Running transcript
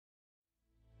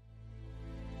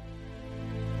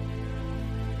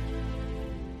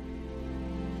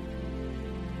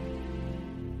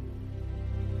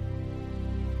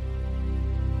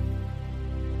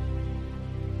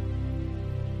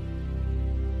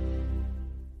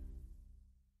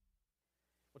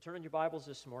Well, turn in your Bibles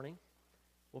this morning.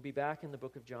 We'll be back in the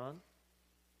book of John.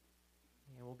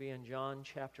 And we'll be in John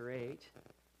chapter 8.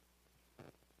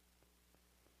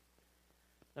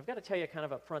 I've got to tell you kind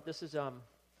of up front, this is a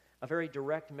very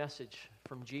direct message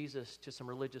from Jesus to some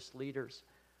religious leaders.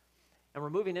 And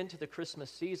we're moving into the Christmas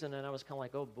season, and I was kind of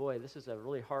like, oh boy, this is a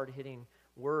really hard-hitting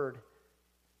word.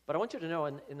 But I want you to know,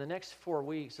 in the next 4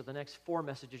 weeks, or the next 4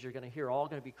 messages you're going to hear, are all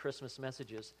going to be Christmas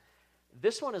messages.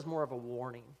 This one is more of a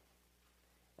warning.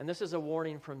 And this is a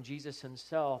warning from Jesus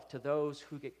himself to those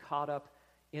who get caught up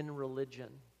in religion.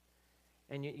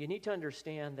 And you need to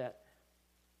understand that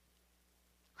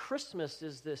Christmas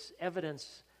is this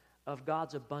evidence of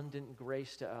God's abundant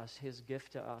grace to us, his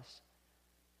gift to us.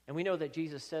 And we know that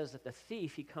Jesus says that the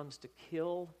thief, he comes to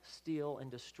kill, steal,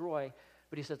 and destroy,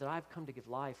 but he says that I've come to give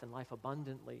life and life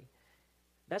abundantly.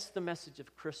 That's the message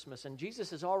of Christmas. And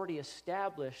Jesus has already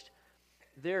established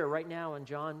there right now in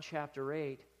John chapter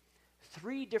 8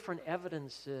 3 different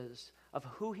evidences of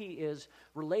who he is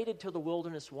related to the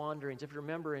wilderness wanderings. If you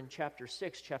remember in chapter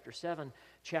 6, chapter 7,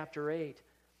 chapter 8,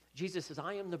 Jesus says,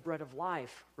 I am the bread of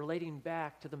life, relating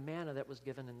back to the manna that was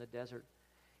given in the desert.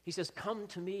 He says, come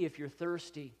to me if you're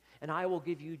thirsty, and I will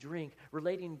give you drink,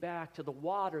 relating back to the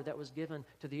water that was given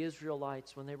to the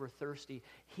Israelites when they were thirsty,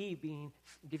 he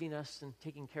giving us and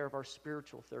taking care of our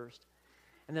spiritual thirst.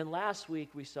 And then last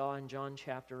week we saw in John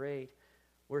chapter 8,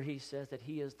 where he says that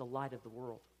he is the light of the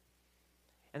world.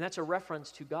 And that's a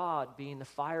reference to God being the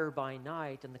fire by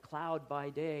night and the cloud by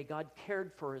day. God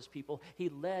cared for his people. He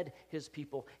led his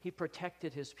people. He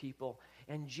protected his people.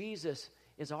 And Jesus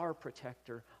is our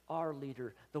protector, our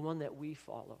leader, the one that we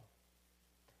follow.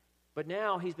 But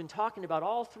now he's been talking about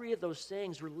all 3 of those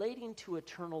things relating to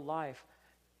eternal life.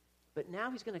 But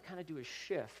now he's going to kind of do a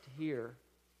shift here,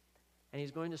 and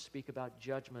he's going to speak about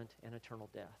judgment and eternal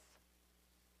death.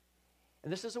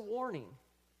 And this is a warning.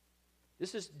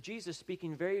 This is Jesus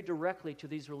speaking very directly to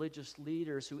these religious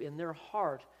leaders who in their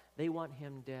heart, they want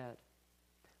him dead.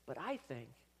 But I think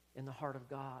in the heart of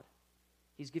God,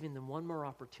 he's giving them one more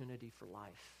opportunity for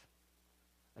life,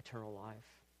 eternal life.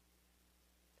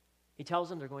 He tells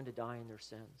them they're going to die in their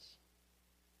sins.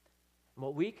 And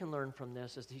what we can learn from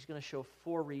this is that he's going to show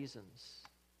 4 reasons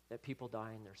that people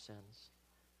die in their sins.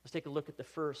 Let's take a look at the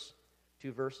first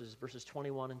 2 verses, verses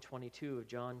 21 and 22 of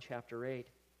John chapter 8.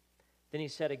 Then he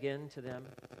said again to them,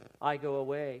 I go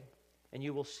away, and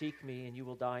you will seek me, and you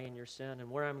will die in your sin,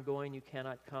 and where I'm going you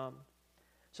cannot come.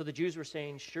 So the Jews were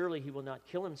saying, surely he will not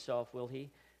kill himself, will he?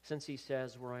 Since he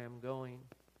says, where I am going,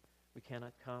 we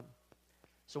cannot come.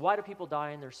 So why do people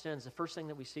die in their sins? The first thing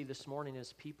that we see this morning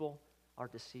is people are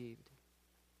deceived.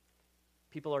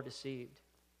 People are deceived.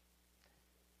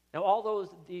 Now, although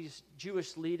these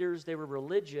Jewish leaders, they were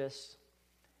religious,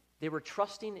 they were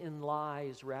trusting in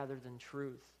lies rather than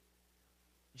truth.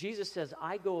 Jesus says,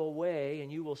 I go away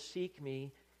and you will seek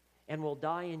me and will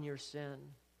die in your sin.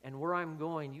 And where I'm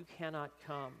going, you cannot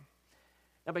come.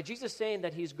 Now, by Jesus saying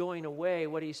that he's going away,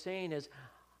 what he's saying is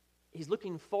he's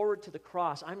looking forward to the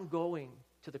cross. I'm going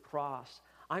to the cross.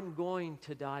 I'm going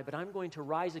to die, but I'm going to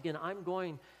rise again. I'm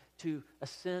going to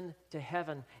ascend to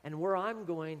heaven. And where I'm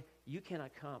going, you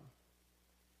cannot come.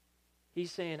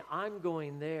 He's saying, I'm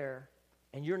going there,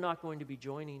 and you're not going to be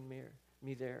joining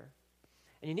me there.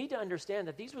 And you need to understand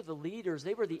that these were the leaders.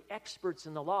 They were the experts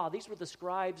in the law. These were the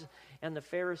scribes and the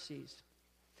Pharisees.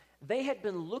 They had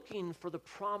been looking for the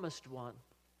promised one.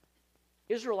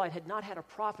 Israelite had not had a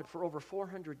prophet for over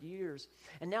 400 years.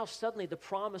 And now suddenly the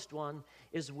promised one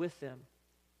is with them.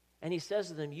 And he says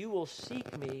to them, you will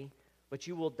seek me, but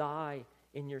you will die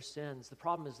in your sins. The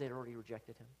problem is they'd already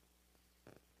rejected him.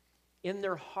 In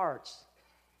their hearts,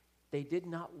 they did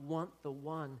not want the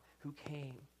one who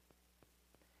came.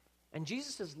 And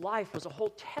Jesus' life was a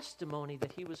whole testimony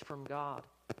that he was from God.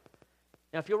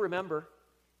 Now, if you'll remember,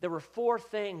 there were 4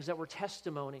 things that were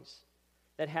testimonies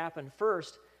that happened.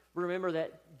 First, remember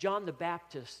that John the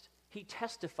Baptist, he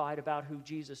testified about who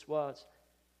Jesus was.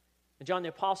 And John the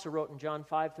Apostle wrote in John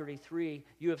 5:33,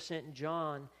 you have sent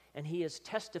John, and he has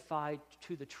testified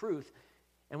to the truth.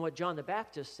 And what John the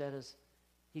Baptist said is,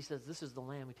 he says, this is the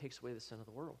Lamb who takes away the sin of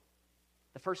the world.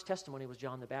 The first testimony was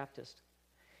John the Baptist.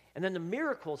 And then the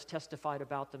miracles testified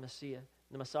about the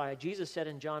Messiah. Jesus said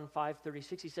in John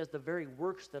 5:36, he says, the very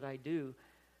works that I do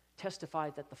testify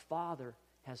that the Father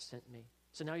has sent me.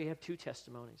 So now you have 2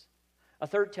 testimonies. A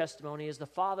third testimony is the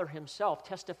Father himself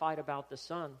testified about the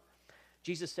Son.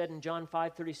 Jesus said in John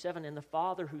 5:37, and the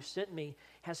Father who sent me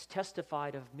has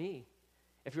testified of me.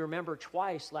 If you remember,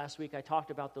 twice last week I talked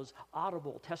about those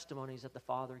audible testimonies that the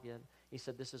Father gave. He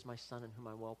said, this is my Son in whom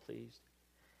I'm well pleased.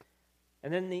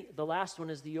 And then the last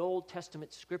one is the Old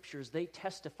Testament scriptures. They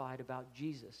testified about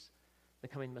Jesus, the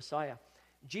coming Messiah.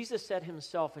 Jesus said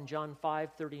himself in John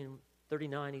 5:30 and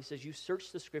 39, he says, "You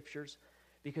search the Scriptures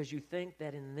because you think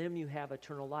that in them you have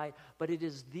eternal life, but it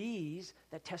is these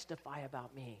that testify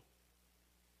about me."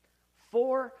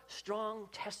 4 strong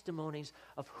testimonies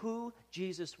of who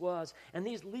Jesus was. And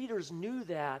these leaders knew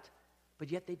that, but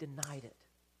yet they denied it.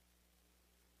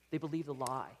 They believed the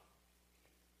lie.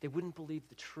 They wouldn't believe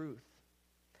the truth.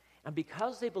 And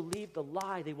because they believed the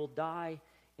lie, they will die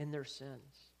in their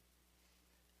sins.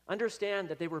 Understand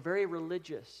that they were very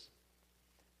religious,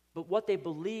 but what they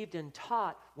believed and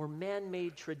taught were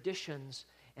man-made traditions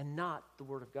and not the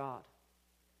Word of God.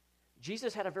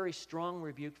 Jesus had a very strong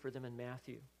rebuke for them in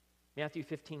Matthew. Matthew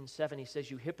 15:7, he says,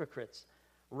 "You hypocrites,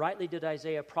 rightly did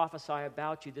Isaiah prophesy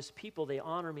about you. This people, they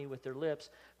honor me with their lips,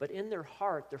 but in their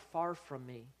heart they're far from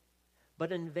me.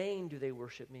 But in vain do they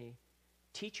worship me,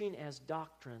 teaching as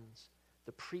doctrines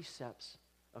the precepts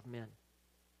of men."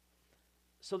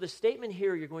 So the statement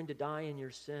here, "You're going to die in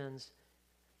your sins,"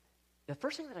 the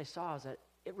first thing that I saw is that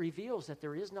it reveals that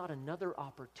there is not another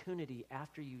opportunity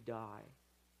after you die.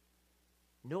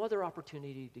 No other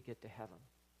opportunity to get to heaven.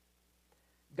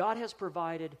 God has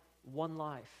provided one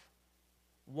life,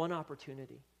 one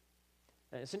opportunity.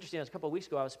 And it's interesting, a couple of weeks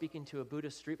ago, I was speaking to a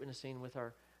Buddhist street witnessing with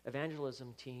our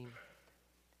evangelism team,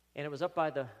 and it was up by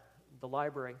the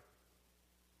library.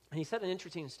 And he said an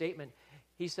interesting statement.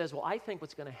 He says, "Well, I think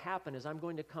what's going to happen is I'm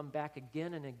going to come back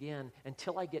again and again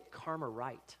until I get karma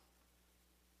right."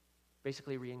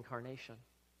 Basically, reincarnation.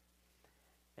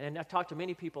 And I've talked to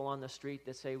many people on the street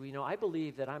that say, "Well, I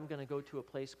believe that I'm going to go to a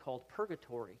place called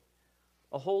purgatory,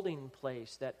 a holding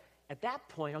place that at that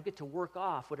point I'll get to work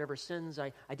off whatever sins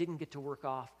I didn't get to work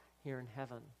off here in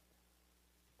heaven."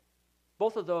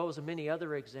 Both of those and many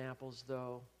other examples,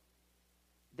 though,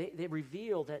 they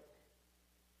reveal that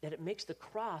it makes the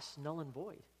cross null and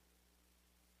void.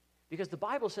 Because the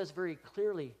Bible says very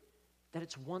clearly that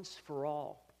it's once for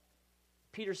all.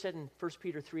 Peter said in 1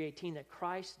 Peter 3:18 that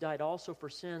Christ died also for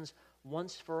sins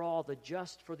once for all, the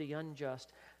just for the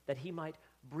unjust, that he might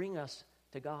bring us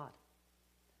to God.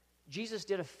 Jesus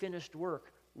did a finished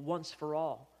work once for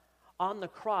all. On the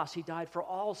cross, he died for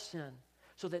all sin,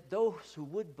 so that those who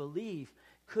would believe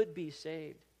could be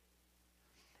saved.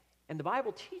 And the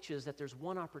Bible teaches that there's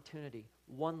one opportunity,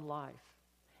 one life,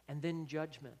 and then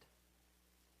judgment.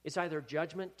 It's either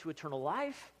judgment to eternal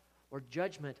life or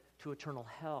judgment to eternal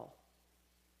hell.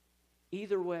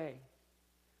 Either way,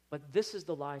 but this is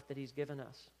the life that he's given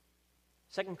us.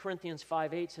 2 Corinthians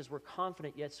 5:8 says, "We're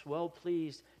confident yet well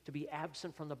pleased to be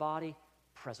absent from the body,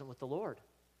 present with the Lord."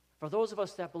 For those of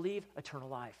us that believe, eternal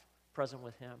life, present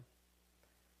with him.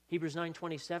 Hebrews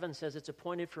 9:27 says, "It's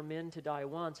appointed for men to die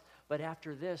once, but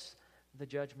after this, the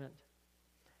judgment."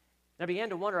 And I began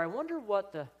to wonder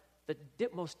what the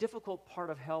most difficult part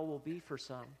of hell will be for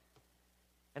some.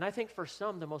 And I think for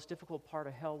some, the most difficult part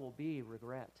of hell will be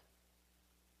regret.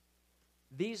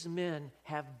 These men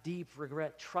have deep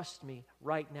regret, trust me,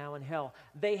 right now in hell.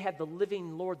 They had the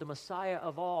living Lord, the Messiah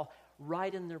of all,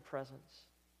 right in their presence.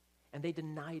 And they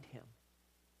denied him.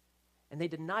 And they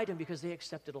denied him because they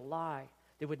accepted a lie.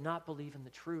 They would not believe in the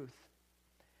truth.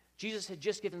 Jesus had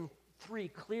just given 3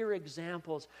 clear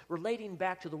examples relating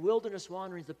back to the wilderness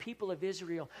wanderings, the people of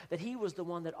Israel, that he was the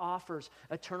one that offers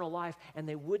eternal life, and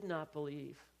they would not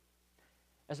believe.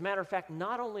 As a matter of fact,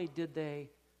 not only did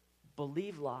they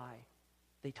believe lie,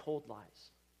 they told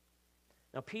lies.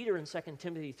 Now, Peter in 2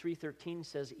 Timothy 3:13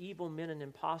 says, "Evil men and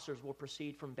impostors will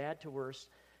proceed from bad to worse,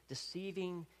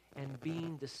 deceiving and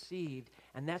being deceived."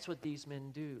 And that's what these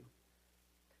men do.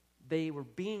 They were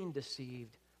being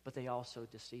deceived, but they also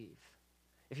deceive.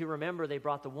 If you remember, they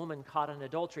brought the woman caught in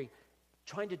adultery,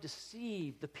 trying to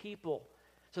deceive the people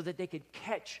so that they could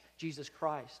catch Jesus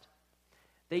Christ.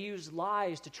 They used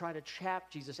lies to try to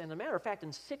trap Jesus. And as a matter of fact,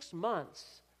 in 6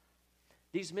 months,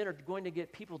 these men are going to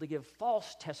get people to give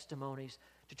false testimonies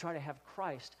to try to have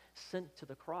Christ sent to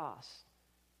the cross.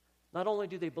 Not only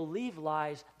do they believe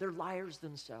lies, they're liars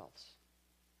themselves.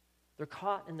 They're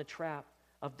caught in the trap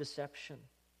of deception.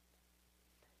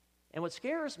 And what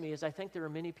scares me is I think there are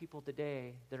many people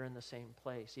today that are in the same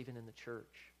place, even in the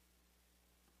church.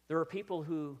 There are people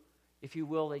who, if you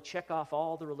will, they check off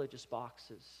all the religious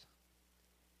boxes.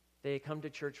 They come to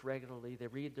church regularly, they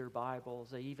read their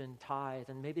Bibles, they even tithe,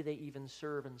 and maybe they even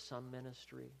serve in some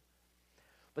ministry.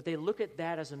 But they look at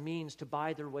that as a means to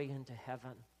buy their way into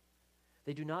heaven.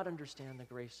 They do not understand the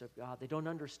grace of God. They don't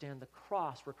understand the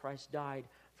cross where Christ died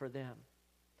for them.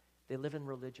 They live in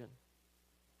religion,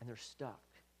 and they're stuck,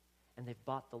 and they've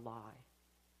bought the lie,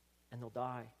 and they'll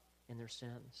die in their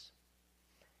sins.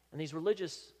 And these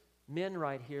religious men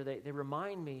right here, they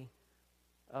remind me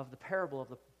of the parable of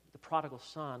the prodigal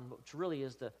son, which really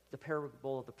is the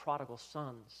parable of the prodigal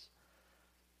sons.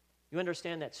 You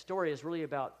understand that story is really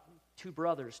about two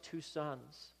brothers, two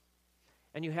sons.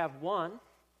 And you have one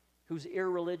who's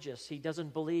irreligious. He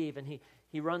doesn't believe, and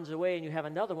he runs away. And you have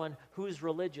another one who's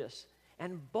religious.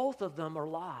 And both of them are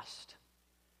lost.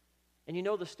 And you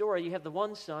know the story. You have the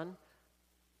one son.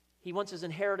 He wants his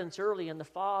inheritance early, and the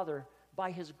father,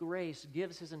 by his grace,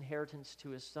 gives his inheritance to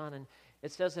his son. And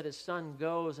it says that his son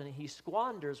goes and he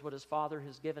squanders what his father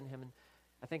has given him. And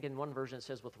I think in one version it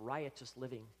says with riotous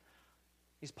living.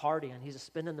 He's partying, he's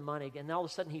spending the money. And all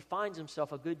of a sudden he finds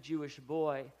himself a good Jewish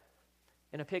boy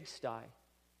in a pigsty.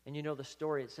 And you know the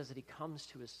story. It says that he comes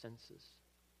to his senses.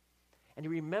 And he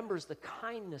remembers the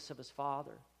kindness of his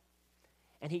father.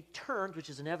 And he turns, which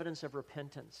is an evidence of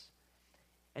repentance.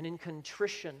 And in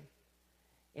contrition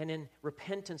and in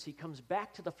repentance, he comes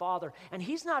back to the father. And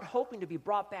he's not hoping to be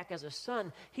brought back as a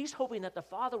son. He's hoping that the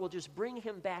father will just bring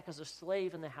him back as a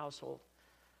slave in the household.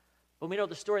 When we know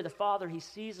the story of the father, he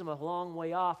sees him a long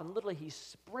way off, and literally he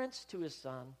sprints to his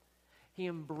son. He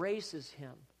embraces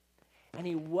him, and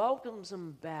he welcomes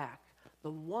him back. The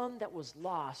one that was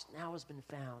lost now has been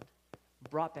found,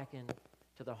 brought back into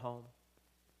the home.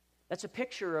 That's a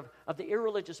picture of the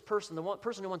irreligious person, the one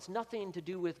person who wants nothing to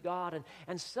do with God,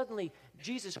 and suddenly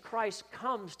Jesus Christ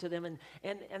comes to them,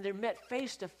 and they're met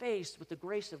face to face with the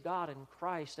grace of God in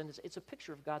Christ, and it's a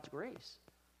picture of God's grace.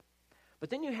 But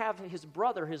then you have his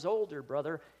brother, his older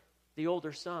brother, the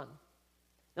older son.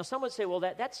 Now some would say, well,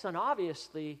 that son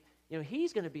obviously,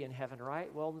 he's going to be in heaven,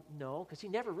 right? Well, no, because he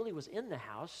never really was in the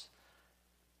house.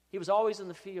 He was always in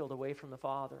the field away from the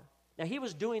father. Now he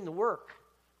was doing the work.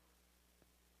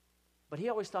 But he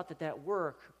always thought that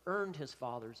work earned his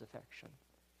father's affection.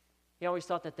 He always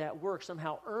thought that work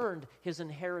somehow earned his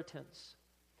inheritance.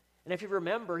 And if you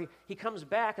remember, he comes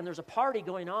back and there's a party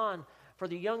going on for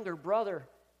the younger brother,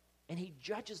 and he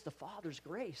judges the father's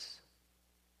grace.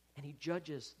 And he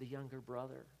judges the younger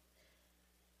brother.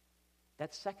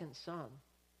 That second son,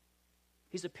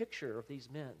 he's a picture of these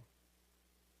men.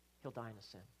 He'll die in a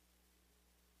sin.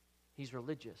 He's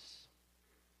religious,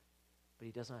 but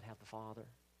he does not have the father.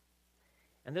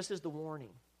 And this is the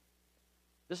warning.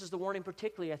 This is the warning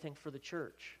particularly, I think, for the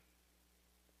church.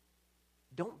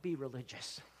 Don't be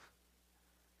religious.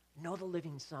 Know the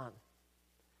living Son.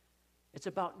 It's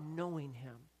about knowing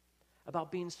him,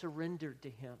 about being surrendered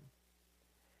to him.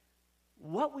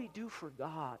 What we do for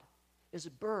God is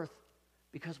birth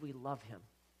because we love him.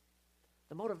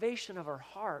 The motivation of our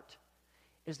heart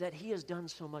is that he has done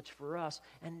so much for us,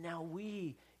 and now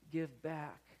we give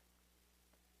back.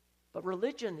 But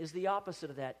religion is the opposite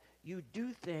of that. You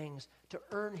do things to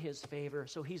earn his favor,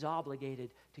 so he's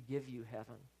obligated to give you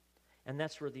heaven. And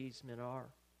that's where these men are.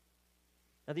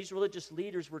 Now, these religious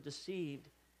leaders were deceived,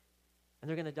 and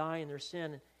they're going to die in their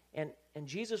sin. And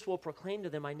Jesus will proclaim to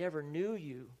them, I never knew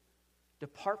you.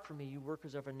 Depart from me, you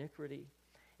workers of iniquity.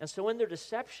 And so in their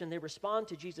deception, they respond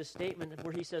to Jesus' statement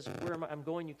where he says, where I'm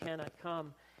going, you cannot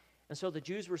come. And so the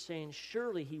Jews were saying,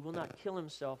 surely he will not kill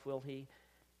himself, will he?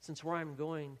 Since where I'm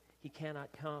going, he cannot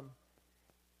come.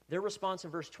 Their response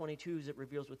in verse 22 is it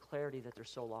reveals with clarity that they're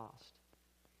so lost.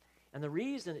 And the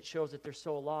reason it shows that they're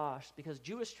so lost, because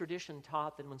Jewish tradition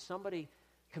taught that when somebody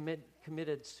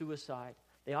committed suicide,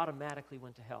 they automatically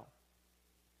went to hell.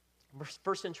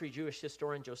 First century Jewish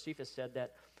historian Josephus said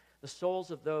that the souls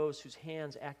of those whose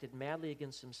hands acted madly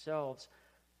against themselves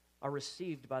are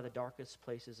received by the darkest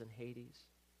places in Hades.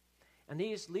 And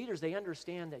these leaders, they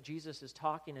understand that Jesus is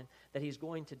talking and that he's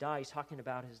going to die. He's talking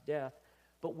about his death.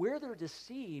 But where they're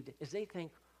deceived is they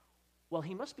think, well,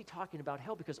 he must be talking about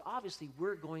hell because obviously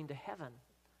we're going to heaven.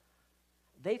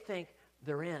 They think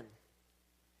they're in.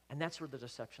 And that's where the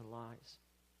deception lies.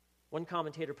 One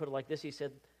commentator put it like this. He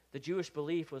said, the Jewish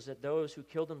belief was that those who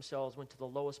killed themselves went to the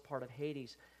lowest part of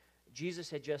Hades. Jesus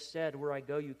had just said, where I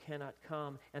go, you cannot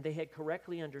come. And they had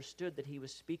correctly understood that he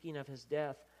was speaking of his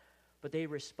death. But they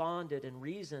responded and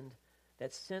reasoned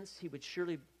that since they would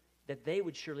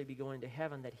surely be going to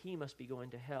heaven, that he must be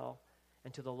going to hell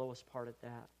and to the lowest part at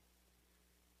that.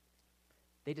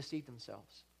 They deceived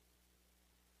themselves.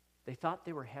 They thought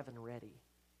they were heaven ready,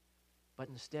 but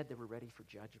instead they were ready for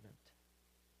judgment.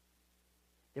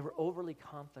 They were overly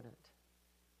confident.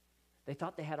 They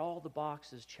thought they had all the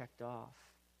boxes checked off,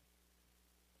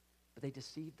 but they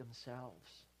deceived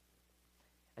themselves.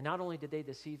 And not only did they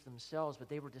deceive themselves, but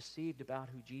they were deceived about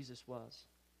who Jesus was.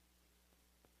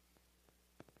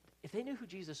 If they knew who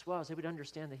Jesus was, they would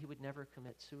understand that he would never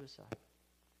commit suicide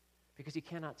because he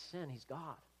cannot sin. He's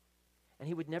God, and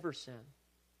he would never sin.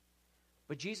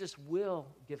 But Jesus will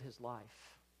give his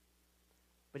life,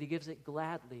 but he gives it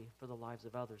gladly for the lives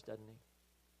of others, doesn't he?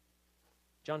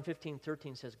 John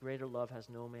 15:13 says, greater love has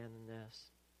no man than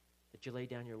this, that you lay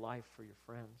down your life for your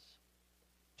friends.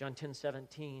 John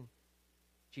 10:17,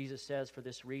 Jesus says, for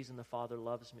this reason the Father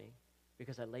loves me,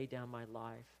 because I lay down my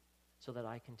life so that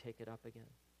I can take it up again.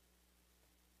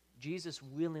 Jesus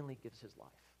willingly gives his life.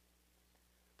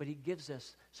 But he gives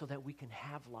us so that we can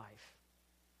have life,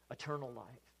 eternal life.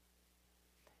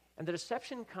 And the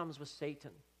deception comes with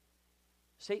Satan.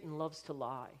 Satan loves to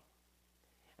lie.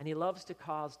 And he loves to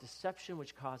cause deception,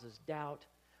 which causes doubt,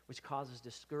 which causes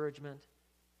discouragement.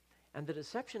 And the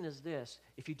deception is this: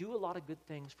 if you do a lot of good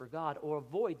things for God or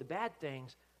avoid the bad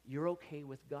things, you're okay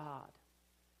with God.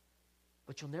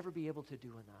 But you'll never be able to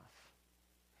do enough.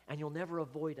 And you'll never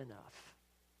avoid enough.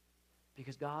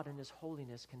 Because God in his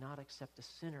holiness cannot accept a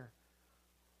sinner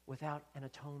without an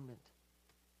atonement.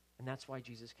 And that's why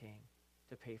Jesus came,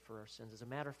 to pay for our sins. As a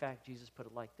matter of fact, Jesus put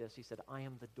it like this. He said, I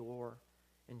am the door,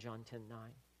 in John 10:9.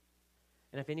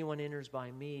 And if anyone enters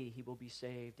by me, he will be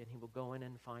saved, and he will go in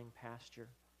and find pasture.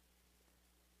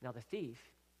 Now the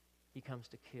thief, he comes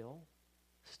to kill,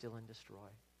 steal, and destroy.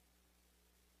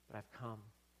 But I've come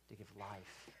to give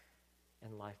life,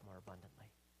 and life more abundantly.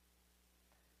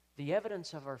 The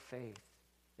evidence of our faith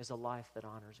is a life that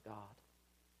honors God.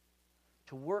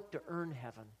 To work to earn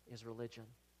heaven is religion.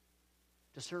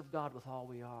 To serve God with all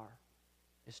we are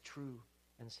is true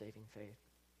and saving faith.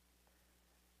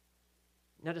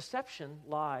 Now, deception,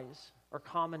 lies, are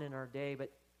common in our day, but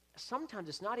sometimes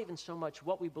it's not even so much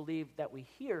what we believe that we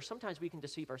hear. Sometimes we can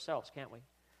deceive ourselves, can't we?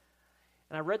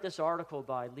 And I read this article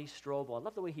by Lee Strobel. I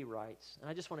love the way he writes, and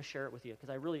I just want to share it with you because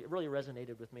it really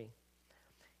resonated with me.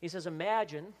 He says,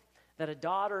 imagine that a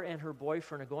daughter and her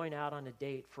boyfriend are going out on a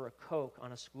date for a Coke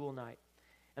on a school night.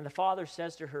 And the father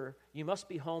says to her, you must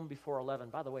be home before 11.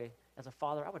 By the way, as a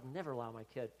father, I would never allow my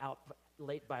kid out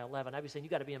late by 11. I'd be saying, you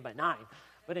got to be in by 9.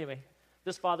 But anyway,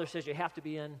 this father says you have to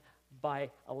be in by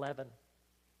 11.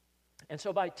 And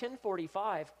so by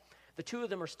 10:45, the two of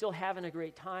them are still having a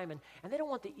great time, and they don't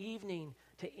want the evening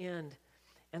to end.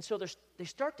 And so they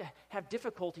start to have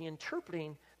difficulty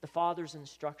interpreting the father's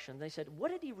instruction. They said,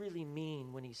 what did he really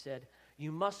mean when he said,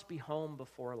 you must be home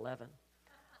before 11?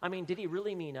 I mean, did he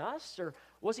really mean us? Or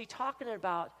was he talking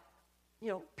about,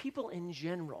 people in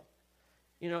general?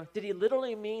 Did he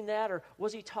literally mean that? Or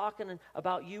was he talking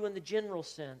about you in the general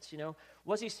sense?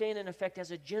 Was he saying, in effect,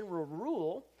 as a general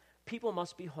rule, people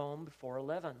must be home before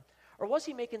 11? Or was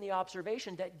he making the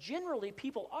observation that generally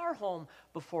people are home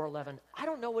before 11? I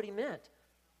don't know what he meant.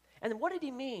 And what did he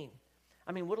mean?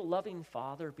 I mean, would a loving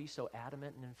father be so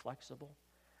adamant and inflexible?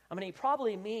 I mean, he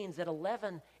probably means that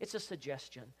 11, it's a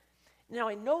suggestion. Now,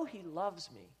 I know he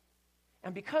loves me.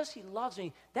 And because he loves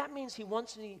me, that means he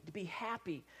wants me to be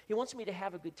happy. He wants me to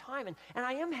have a good time. And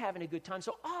I am having a good time.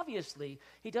 So obviously,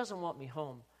 he doesn't want me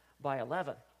home by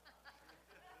 11.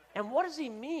 And what does he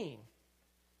mean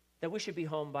that we should be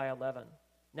home by 11?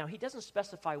 Now, he doesn't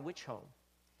specify which home.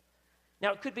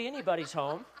 Now, it could be anybody's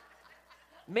home.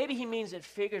 Maybe he means it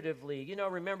figuratively.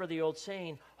 Remember the old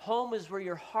saying, home is where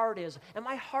your heart is. And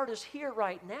my heart is here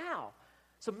right now.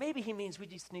 So maybe he means we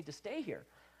just need to stay here.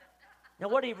 Now,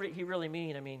 what did he really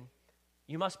mean? I mean,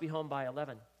 you must be home by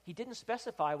 11. He didn't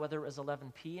specify whether it was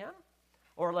 11 p.m.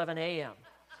 or 11 a.m.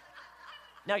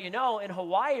 Now, in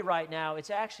Hawaii right now, it's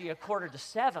actually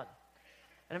 6:45.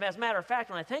 And as a matter of fact,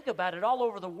 when I think about it, all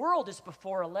over the world it's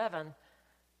before 11.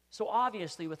 So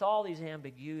obviously, with all these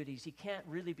ambiguities, he can't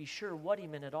really be sure what he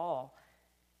meant at all.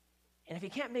 And if he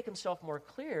can't make himself more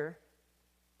clear,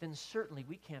 then certainly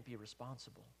we can't be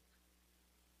responsible.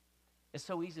 It's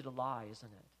so easy to lie,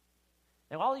 isn't it?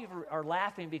 Now, all of you are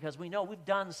laughing because we know we've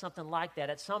done something like that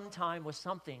at some time with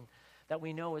something that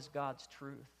we know is God's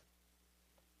truth.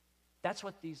 That's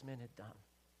what these men had done.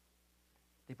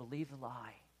 They believed the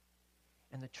lie,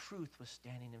 and the truth was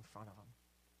standing in front of them,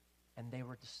 and they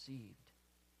were deceived.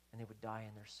 And they would die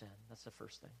in their sin. That's the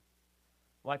first thing.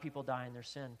 Why people die in their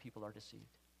sin? People are deceived.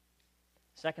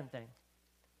 Second thing,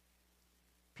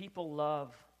 people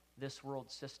love this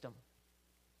world system.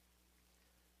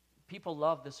 People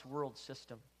love this world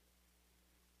system.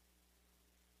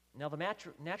 Now, the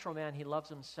natural man, he loves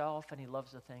himself and he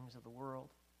loves the things of the world.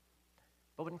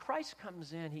 But when Christ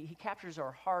comes in, he captures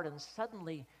our heart, and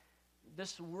suddenly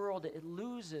this world, it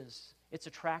loses its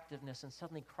attractiveness, and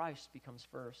suddenly Christ becomes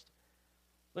first.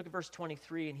 Look at verse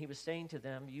 23, and he was saying to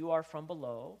them, you are from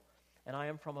below, and I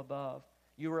am from above.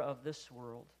 You are of this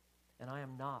world, and I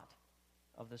am not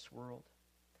of this world.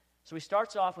 So he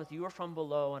starts off with, you are from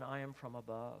below, and I am from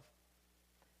above.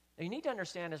 Now you need to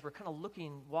understand, as we're kind of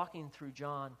walking through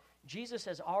John, Jesus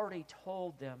has already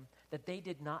told them that they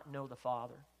did not know the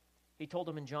Father. He told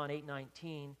them in John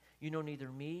 8:19, you know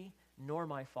neither me nor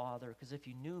my Father, because if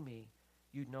you knew me,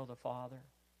 you'd know the Father.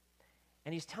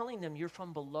 And he's telling them, you're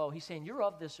from below. He's saying, you're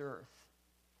of this earth.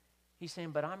 He's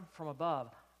saying, but I'm from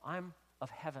above. I'm of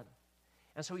heaven.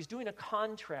 And so he's doing a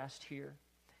contrast here.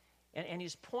 And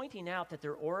he's pointing out that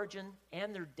their origin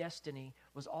and their destiny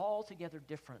was altogether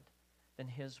different than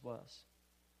his was.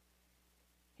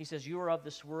 He says, you are of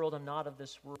this world, I'm not of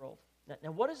this world.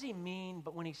 Now what does he mean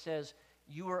but when he says,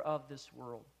 you are of this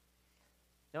world?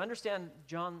 Now understand,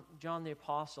 John the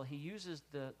Apostle, he uses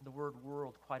the word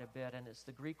world quite a bit, and it's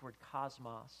the Greek word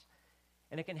cosmos.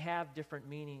 And it can have different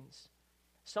meanings.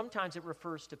 Sometimes it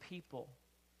refers to people.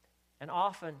 And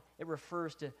often it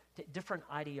refers to different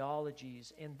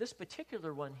ideologies. And this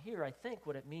particular one here, I think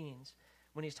what it means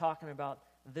when he's talking about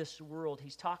this world,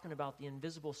 he's talking about the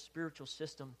invisible spiritual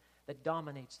system that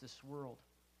dominates this world.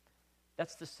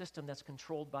 That's the system that's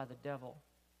controlled by the devil.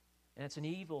 And it's an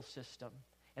evil system.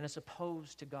 And it's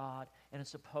opposed to God. And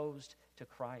it's opposed to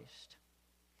Christ.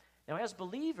 Now, as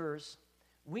believers,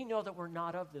 we know that we're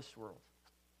not of this world.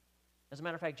 As a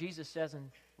matter of fact, Jesus says in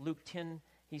Luke 10,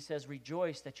 he says,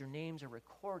 rejoice that your names are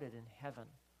recorded in heaven.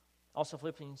 Also,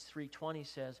 Philippians 3:20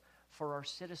 says, for our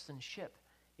citizenship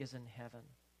is in heaven.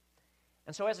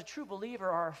 And so as a true believer,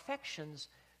 our affections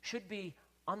should be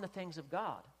on the things of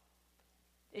God.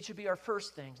 It should be our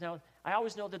first things. Now, I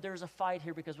always know that there's a fight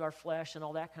here because of our flesh and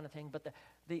all that kind of thing, but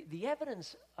the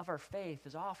evidence of our faith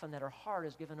is often that our heart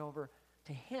is given over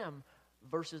to him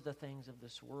versus the things of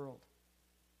this world.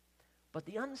 But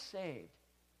the unsaved,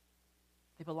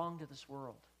 they belong to this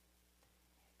world.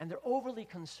 And they're overly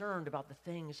concerned about the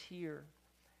things here.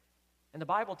 And the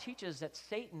Bible teaches that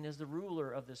Satan is the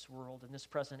ruler of this world in this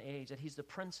present age, that he's the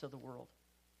prince of the world.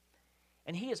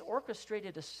 And he has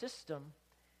orchestrated a system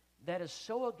that is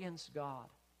so against God,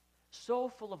 so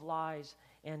full of lies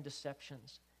and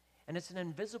deceptions. And it's an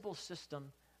invisible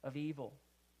system of evil.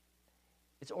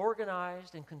 It's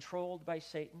organized and controlled by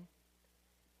Satan.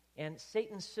 And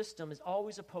Satan's system is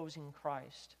always opposing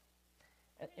Christ.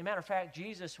 As a matter of fact,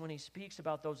 Jesus, when he speaks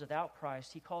about those without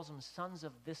Christ, he calls them sons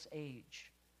of this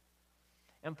age.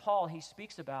 And Paul, he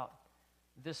speaks about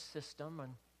this system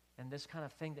and this kind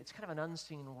of thing. It's kind of an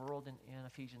unseen world in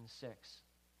Ephesians 6.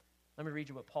 Let me read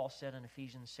you what Paul said in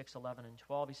Ephesians 6, 11 and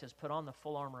 12. He says, put on the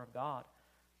full armor of God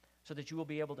so that you will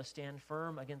be able to stand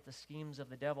firm against the schemes of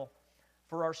the devil.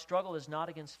 For our struggle is not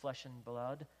against flesh and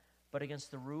blood, but against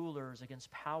the rulers,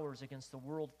 against powers, against the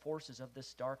world forces of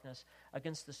this darkness,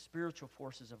 against the spiritual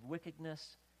forces of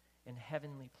wickedness in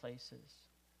heavenly places.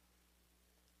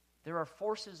 There are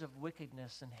forces of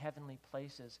wickedness in heavenly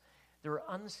places. There are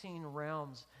unseen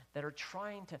realms that are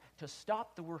trying to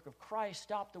stop the work of Christ,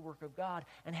 stop the work of God,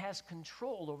 and has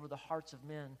control over the hearts of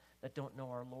men that don't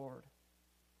know our Lord.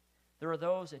 There are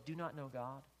those that do not know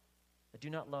God, that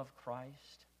do not love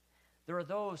Christ. There are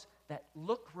those that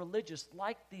look religious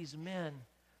like these men,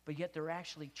 but yet they're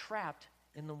actually trapped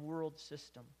in the world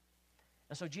system.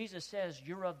 And so Jesus says,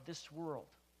 you're of this world.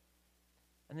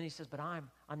 And then he says, but I'm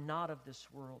not of this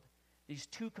world. These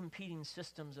two competing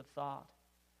systems of thought.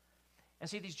 And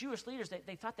see, these Jewish leaders,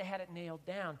 they thought they had it nailed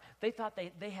down. They thought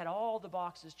they had all the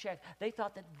boxes checked. They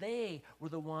thought that they were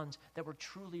the ones that were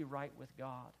truly right with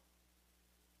God.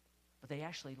 But they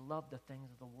actually loved the things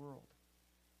of the world.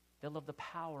 They loved the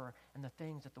power and the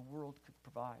things that the world could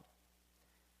provide.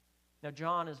 Now,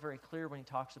 John is very clear when he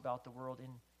talks about the world.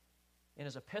 In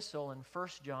his epistle in 1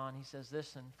 John, he says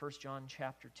this in 1 John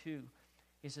chapter 2.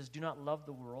 He says, do not love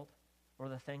the world or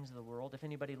the things of the world. If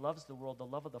anybody loves the world, the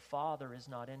love of the Father is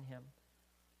not in him.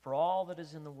 For all that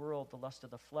is in the world, the lust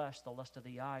of the flesh, the lust of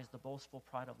the eyes, the boastful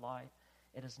pride of life,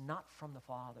 it is not from the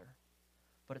Father,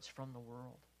 but it's from the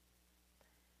world.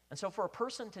 And so for a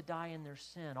person to die in their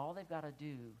sin, all they've got to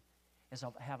do is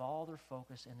have all their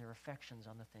focus and their affections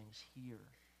on the things here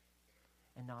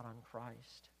and not on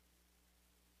Christ.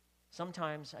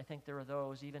 Sometimes I think there are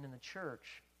those, even in the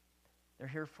church, they're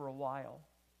here for a while.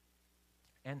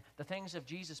 And the things of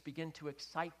Jesus begin to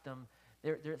excite them. They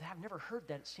have never heard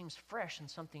that. It seems fresh and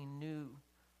something new.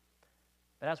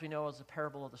 But as we know, as the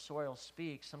parable of the soil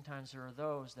speaks, sometimes there are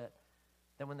those that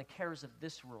when the cares of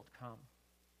this world come,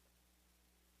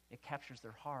 it captures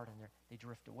their heart and they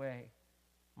drift away.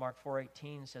 Mark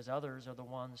 4:18 says, others are the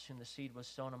ones whom the seed was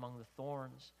sown among the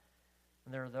thorns.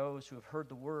 And there are those who have heard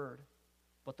the word,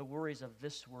 but the worries of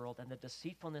this world and the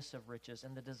deceitfulness of riches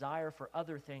and the desire for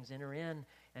other things enter in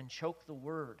and choke the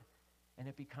word, and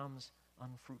it becomes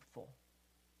unfruitful.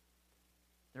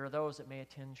 There are those that may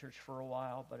attend church for a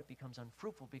while, but it becomes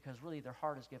unfruitful because really their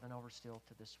heart is given over still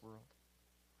to this world.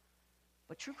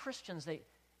 But true Christians,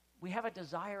 we have a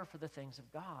desire for the things of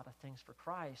God, the things for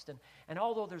Christ. And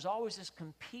although there's always this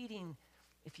competing,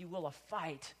 if you will, a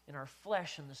fight in our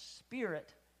flesh and the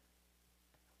spirit,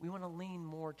 We want to lean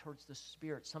more towards the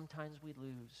Spirit. Sometimes we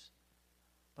lose,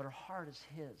 but our heart is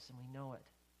His, and we know it,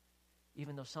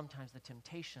 even though sometimes the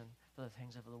temptation for the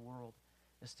things of the world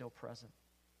is still present.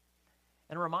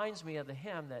 And it reminds me of the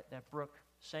hymn that Brooke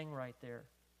sang right there.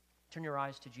 Turn your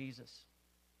eyes to Jesus.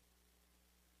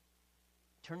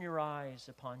 Turn your eyes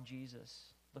upon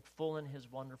Jesus. Look full in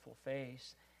His wonderful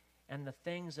face, and the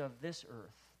things of this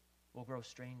earth will grow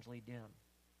strangely dim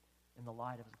in the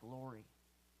light of His glory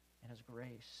and His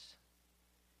grace.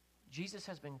 Jesus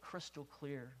has been crystal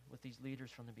clear with these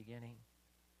leaders from the beginning.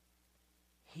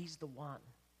 He's the one.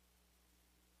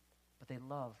 But they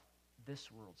love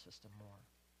this world system more.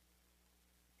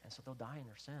 And so they'll die in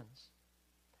their sins.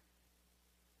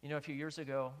 You know, a few years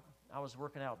ago, I was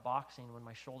working out boxing when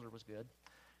my shoulder was good.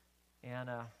 And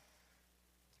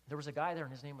there was a guy there,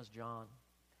 and his name was John.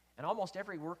 And almost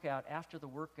every workout, after the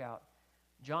workout,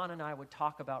 John and I would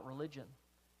talk about religion.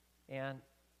 And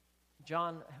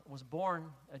John was born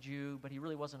a Jew, but he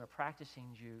really wasn't a practicing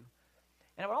Jew.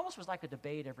 And it almost was like a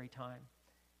debate every time.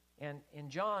 And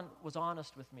John was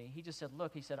honest with me. He just said,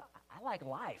 look, he said, I like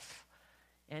life.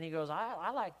 And he goes,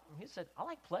 I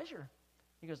like pleasure.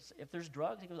 He goes, if there's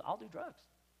drugs, he goes, I'll do drugs.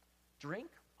 Drink,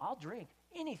 I'll drink.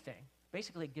 Anything.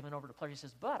 Basically given over to pleasure. He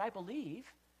says, but I believe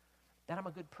that I'm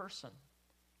a good person.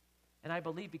 And I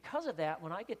believe because of that,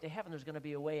 when I get to heaven, there's going to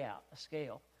be a way out, a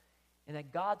scale. And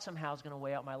that God somehow is going to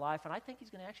weigh out my life. And I think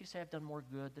He's going to actually say I've done more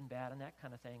good than bad and that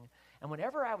kind of thing. And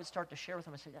whenever I would start to share with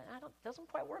him, I said, it doesn't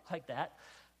quite work like that.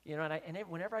 You know,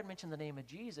 whenever I'd mention the name of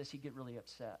Jesus, he'd get really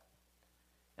upset.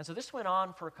 And so this went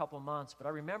on for a couple months, but I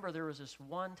remember there was this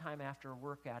one time after a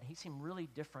workout, he seemed really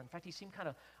different. In fact, he seemed kind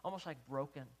of almost like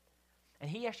broken. And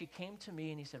he actually came to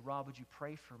me and he said, Rob, would you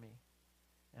pray for me?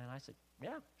 And I said,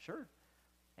 yeah, sure.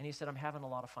 And he said, I'm having a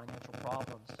lot of financial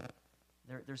problems.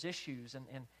 There's issues, and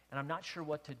I'm not sure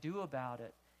what to do about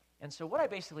it. And so what I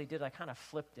basically did, I kind of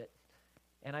flipped it.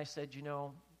 And I said,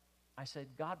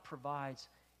 God provides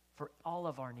for all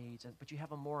of our needs, but you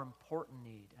have a more important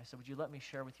need. I said, would you let me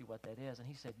share with you what that is? And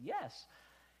he said, yes.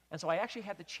 And so I actually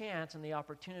had the chance and the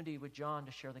opportunity with John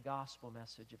to share the gospel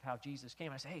message of how Jesus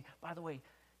came. I said, hey, by the way,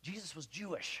 Jesus was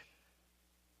Jewish.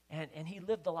 And he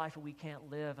lived the life that we can't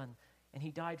live, and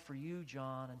he died for you,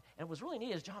 John. And it was really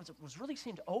neat, as John really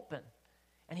seemed open.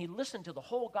 And he listened to the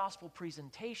whole gospel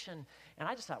presentation, and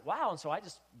I just thought, wow. And so I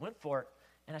just went for it.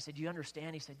 And I said, do you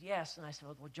understand? He said, yes. And I said,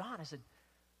 well, John, I said,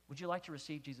 would you like to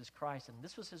receive Jesus Christ? And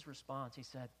this was his response. He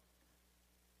said,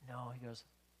 no. He goes,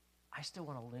 I still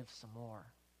want to live some more.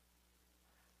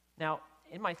 Now,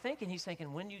 in my thinking, he's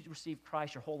thinking, when you receive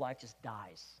Christ, your whole life just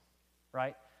dies,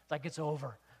 right? It's like it's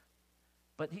over.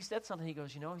 But he said something. He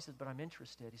goes, he said, but I'm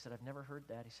interested. He said, I've never heard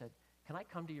that. He said, can I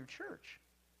come to your church?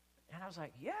 And I was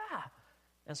like, yeah.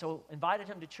 And so invited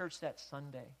him to church that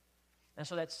Sunday. And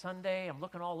so that Sunday, I'm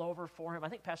looking all over for him. I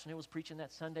think Pastor Neil was preaching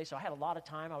that Sunday, so I had a lot of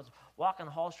time. I was walking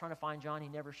the halls trying to find John. He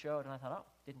never showed, and I thought,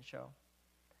 didn't show.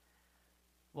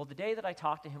 Well, the day that I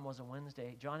talked to him was a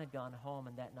Wednesday. John had gone home,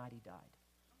 and that night he died.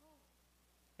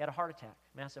 He had a heart attack,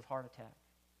 massive heart attack.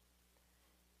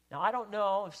 Now, I don't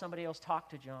know if somebody else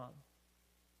talked to John,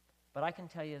 but I can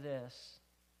tell you this.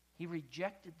 He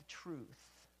rejected the truth.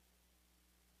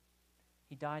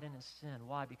 He died in his sin.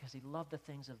 Why? Because he loved the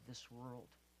things of this world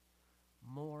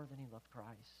more than he loved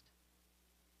Christ.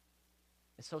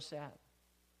 It's so sad.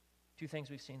 Two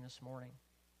things we've seen this morning.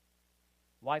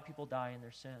 Why people die in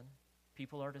their sin.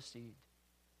 People are deceived,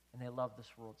 and they love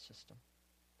this world system.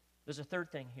 There's a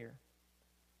third thing here.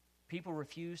 People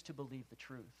refuse to believe the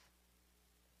truth.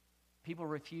 People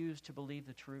refuse to believe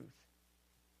the truth.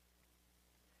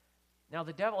 Now,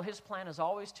 the devil, his plan is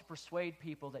always to persuade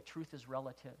people that truth is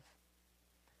relative.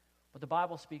 But the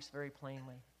Bible speaks very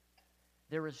plainly.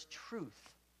 There is truth,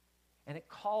 and it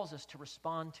calls us to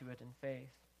respond to it in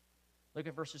faith. Look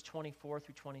at verses 24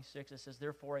 through 26. It says,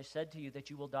 therefore I said to you that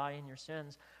you will die in your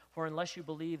sins, for unless you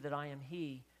believe that I am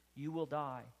He, you will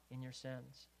die in your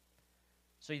sins.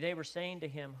 So they were saying to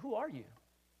him, who are you?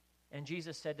 And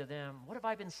Jesus said to them, what have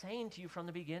I been saying to you from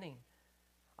the beginning?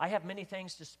 I have many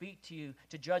things to speak to you,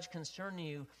 to judge concerning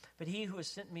you, but He who has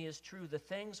sent me is true. The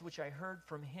things which I heard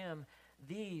from Him,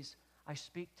 these I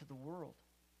speak to the world.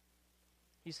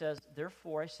 He says,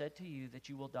 therefore I said to you that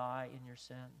you will die in your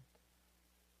sin.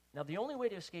 Now, the only way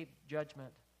to escape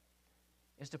judgment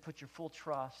is to put your full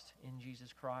trust in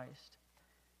Jesus Christ.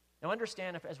 Now,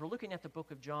 understand, as we're looking at the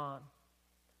book of John,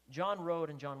 John wrote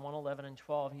in John 1:11 and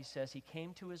 12, he says, he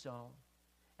came to his own,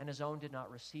 and his own did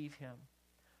not receive him.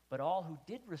 But all who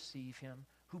did receive him,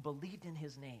 who believed in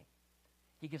his name,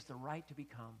 he gives the right to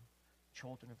become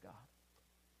children of God.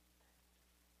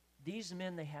 These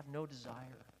men, they have no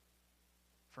desire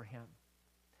for him.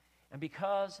 And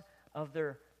because of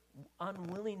their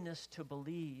unwillingness to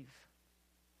believe,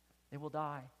 they will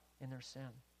die in their sin.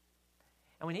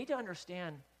 And we need to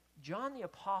understand John the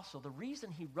Apostle, the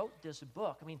reason he wrote this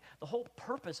book, I mean, the whole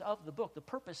purpose of the book, the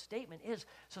purpose statement is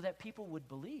so that people would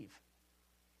believe.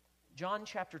 John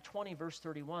chapter 20, verse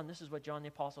 31, this is what John the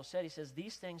Apostle said. He says,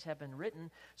 "These things have been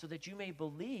written so that you may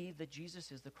believe that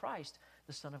Jesus is the Christ,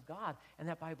 the Son of God, and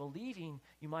that by believing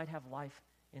you might have life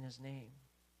in his name."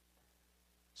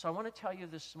 So I want to tell you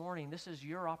this morning, this is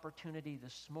your opportunity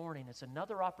this morning. It's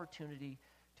another opportunity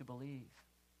to believe.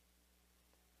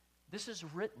 This is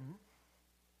written,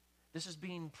 this is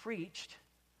being preached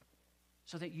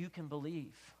so that you can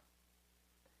believe.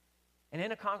 And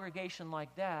in a congregation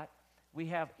like that, we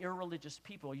have irreligious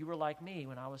people. You were like me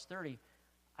when I was 30.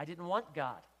 I didn't want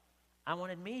God. I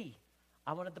wanted me.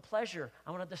 I wanted the pleasure.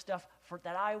 I wanted the stuff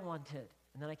that I wanted.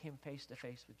 And then I came face to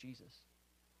face with Jesus.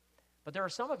 But there are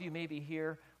some of you maybe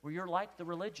here where you're like the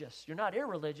religious. You're not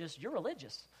irreligious, you're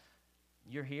religious.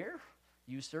 You're here,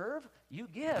 you serve, you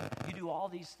give, you do all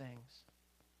these things.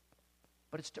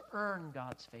 But it's to earn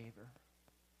God's favor,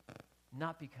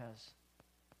 not because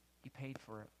he paid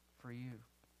for it for you.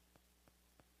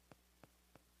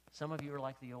 Some of you are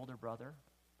like the older brother,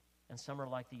 and some are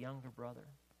like the younger brother.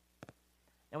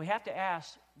 And we have to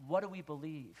ask, what do we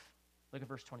believe? Look at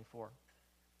verse 24.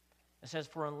 It says,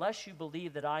 "For unless you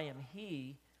believe that I am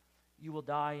he, you will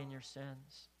die in your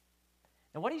sins."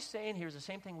 And what he's saying here is the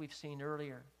same thing we've seen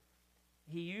earlier.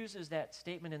 He uses that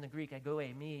statement in the Greek, ego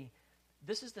eimi.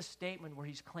 This is the statement where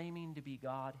he's claiming to be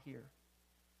God here.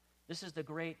 This is the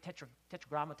great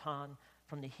tetragrammaton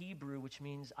from the Hebrew, which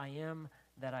means I am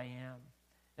that I am.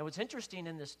 Now what's interesting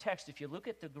in this text, if you look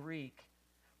at the Greek,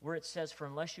 where it says, "For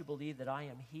unless you believe that I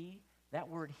am he," that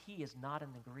word he is not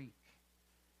in the Greek.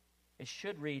 It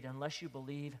should read, "Unless you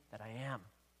believe that I am."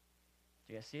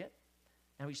 Do you guys see it?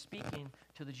 Now he's speaking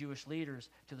to the Jewish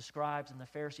leaders, to the scribes and the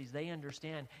Pharisees. They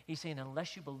understand. He's saying,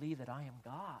 unless you believe that I am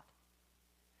God.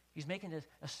 He's making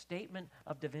a statement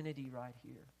of divinity right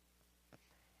here.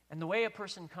 And the way a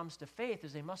person comes to faith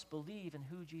is they must believe in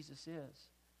who Jesus is.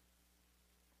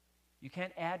 You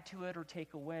can't add to it or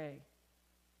take away.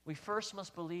 We first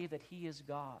must believe that he is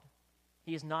God.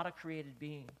 He is not a created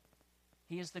being.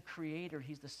 He is the creator.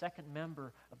 He's the second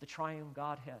member of the triune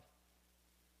Godhead.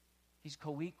 He's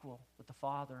co-equal with the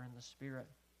Father and the Spirit.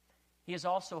 He is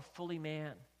also fully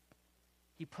man.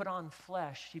 He put on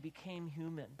flesh. He became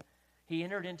human. He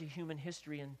entered into human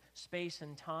history in space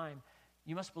and time.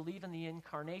 You must believe in the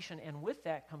incarnation, and with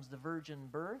that comes the virgin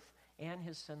birth and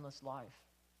his sinless life.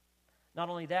 Not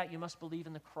only that, you must believe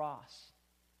in the cross,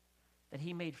 that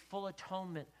he made full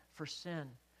atonement for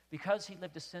sin. Because he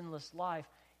lived a sinless life,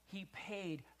 he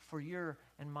paid for your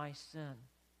and my sin.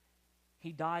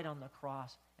 He died on the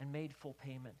cross and made full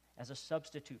payment as a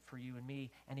substitute for you and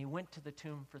me, and he went to the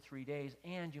tomb for 3 days,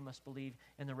 and you must believe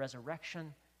in the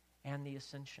resurrection and the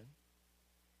ascension.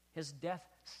 His death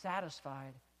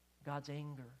satisfied God's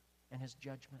anger and his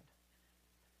judgment.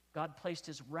 God placed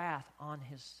his wrath on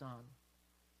his Son.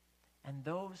 And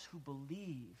those who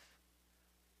believe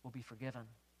will be forgiven,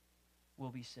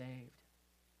 will be saved.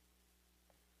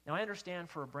 Now, I understand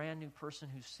for a brand new person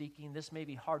who's seeking, this may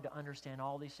be hard to understand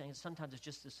all these things. Sometimes it's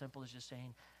just as simple as just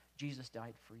saying, Jesus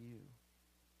died for you.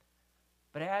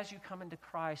 But as you come into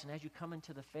Christ and as you come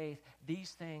into the faith,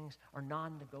 these things are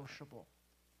non-negotiable.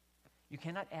 You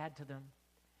cannot add to them.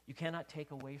 You cannot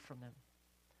take away from them.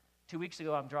 2 weeks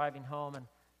ago, I'm driving home and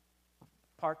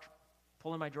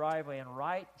pulling my driveway, and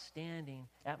right standing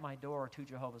at my door are 2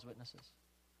 Jehovah's Witnesses.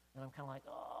 And I'm kind of like,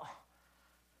 oh.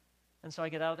 And so I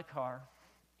get out of the car,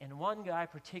 and one guy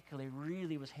particularly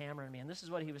really was hammering me, and this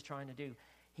is what he was trying to do.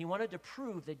 He wanted to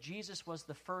prove that Jesus was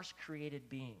the first created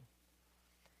being.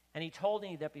 And he told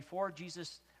me that before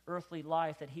Jesus' earthly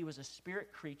life, that he was a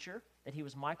spirit creature, that he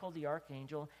was Michael the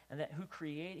archangel, and that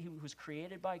he was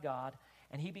created by God,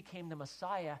 and he became the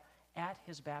Messiah at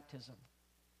his baptism.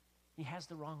 He has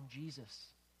the wrong Jesus.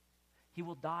 He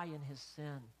will die in his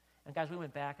sin. And guys, we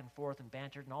went back and forth and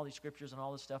bantered and all these scriptures and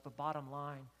all this stuff, but bottom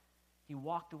line, he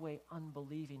walked away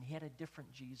unbelieving. He had a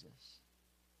different Jesus.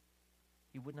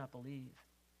 He would not believe.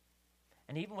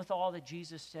 And even with all that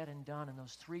Jesus said and done in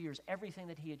those 3 years, everything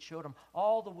that he had showed him,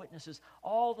 all the witnesses,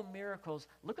 all the miracles,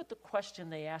 look at the question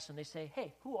they asked him. They say,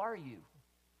 hey, who are you?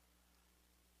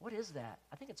 What is that?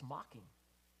 I think it's mocking.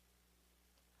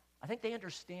 I think they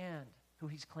understand who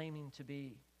he's claiming to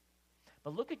be.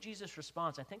 But look at Jesus'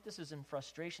 response. I think this is in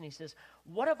frustration. He says,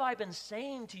 what have I been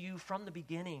saying to you from the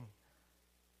beginning?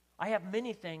 I have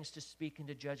many things to speak and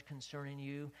to judge concerning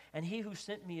you, and he who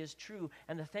sent me is true,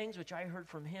 and the things which I heard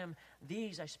from him,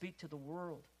 these I speak to the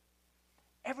world.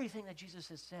 Everything that Jesus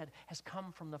has said has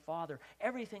come from the Father.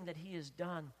 Everything that he has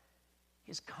done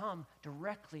has come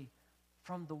directly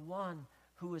from the one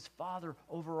who is Father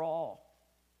over all.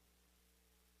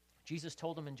 Jesus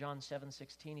told him in John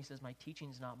 7:16, he says, my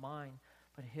teaching is not mine,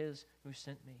 but his who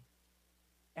sent me.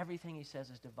 Everything he says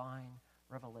is divine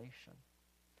revelation.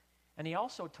 And he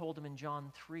also told him in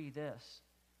John 3 this,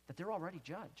 that they're already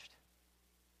judged.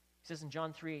 He says in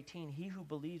John 3:18, he who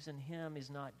believes in him is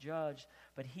not judged,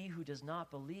 but he who does not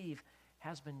believe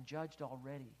has been judged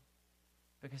already,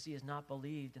 because he has not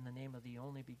believed in the name of the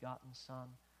only begotten Son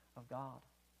of God.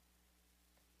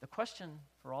 The question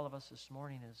for all of us this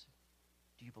morning is,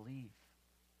 do you believe?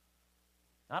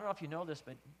 Now, I don't know if you know this,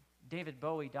 but David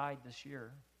Bowie died this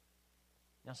year.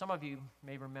 Now, some of you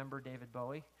may remember David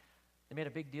Bowie. They made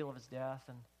a big deal of his death,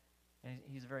 and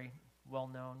he's a very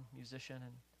well-known musician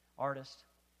and artist.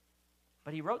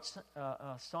 But he wrote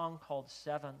a song called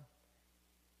Seven,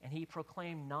 and he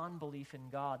proclaimed non-belief in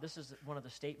God. This is one of the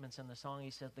statements in the song.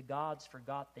 He said, the gods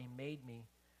forgot they made me,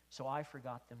 so I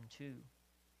forgot them too.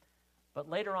 But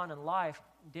later on in life,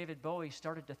 David Bowie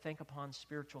started to think upon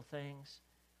spiritual things.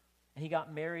 And he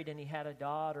got married and he had a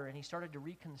daughter, and he started to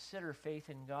reconsider faith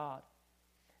in God.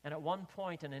 And at one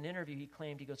point in an interview, he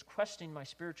claimed, he goes, questioning my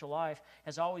spiritual life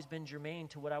has always been germane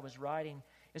to what I was writing.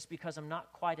 It's because I'm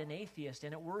not quite an atheist,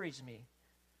 and it worries me.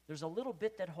 There's a little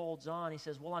bit that holds on. He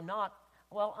says, I'm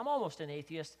almost an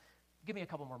atheist. Give me a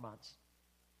couple more months.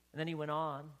 And then he went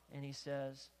on, and he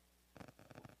says,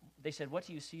 they said, what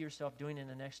do you see yourself doing in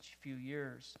the next few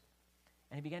years?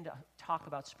 And he began to talk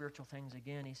about spiritual things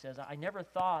again. He says, I never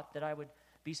thought that I would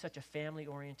be such a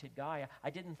family-oriented guy. I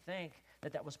didn't think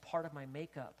that was part of my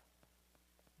makeup.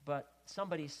 But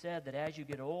somebody said that as you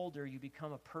get older, you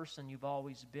become a person you've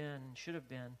always been, should have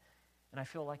been. And I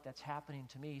feel like that's happening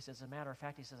to me. He says, as a matter of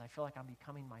fact, he says, I feel like I'm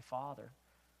becoming my father.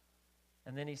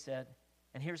 And then he said,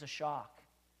 and here's a shock.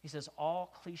 He says,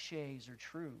 all cliches are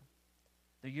true.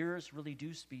 The years really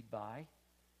do speed by.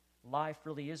 Life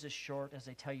really is as short as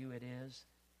they tell you it is.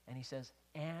 And he says,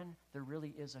 and there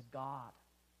really is a God.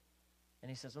 And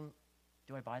he says,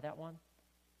 do I buy that one?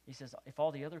 He says, if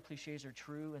all the other cliches are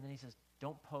true, and then he says,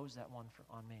 don't pose that one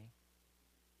on me.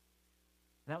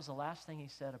 And that was the last thing he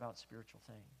said about spiritual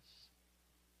things.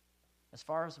 As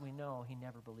far as we know, he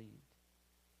never believed.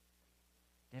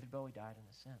 David Bowie died in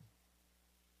his sin.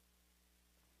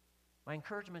 My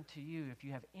encouragement to you, if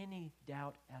you have any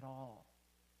doubt at all,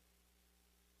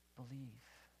 believe.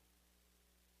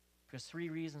 Because 3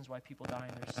 reasons why people die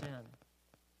in their sin.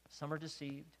 Some are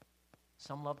deceived,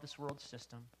 some love this world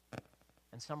system,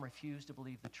 and some refuse to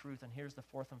believe the truth. And here's the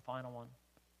 4th and final one.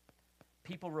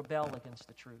 People rebel against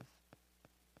the truth.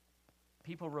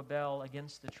 People rebel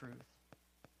against the truth.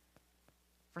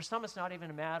 For some, it's not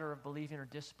even a matter of believing or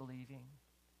disbelieving.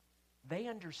 They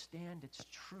understand it's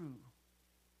true,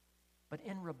 but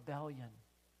in rebellion,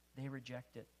 they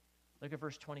reject it. Look at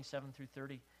verse 27 through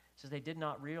 30. It says, they did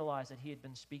not realize that he had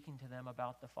been speaking to them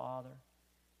about the Father.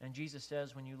 And Jesus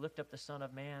says, when you lift up the Son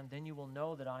of Man, then you will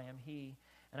know that I am he,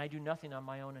 and I do nothing on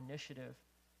my own initiative,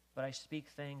 but I speak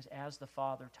things as the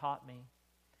Father taught me.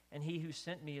 And he who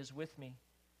sent me is with me.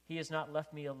 He has not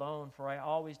left me alone, for I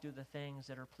always do the things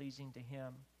that are pleasing to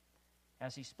him.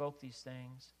 As he spoke these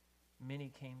things,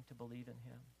 many came to believe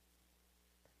in him.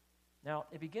 Now,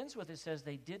 it begins with, it says,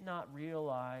 they did not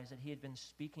realize that he had been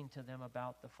speaking to them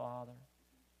about the Father.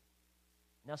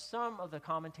 Now, some of the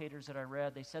commentators that I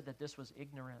read, they said that this was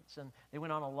ignorance, and they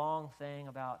went on a long thing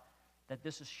about that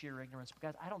this is sheer ignorance.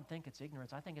 Because I don't think it's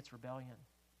ignorance. I think it's rebellion.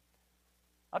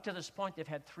 Up to this point, they've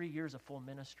had 3 years of full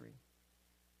ministry.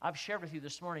 I've shared with you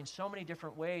this morning so many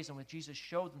different ways in which Jesus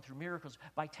showed them through miracles,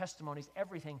 by testimonies,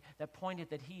 everything that pointed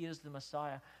that he is the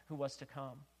Messiah who was to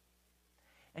come.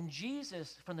 And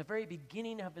Jesus, from the very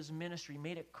beginning of his ministry,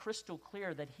 made it crystal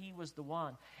clear that he was the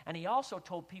one. And he also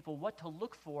told people what to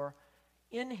look for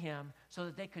in him so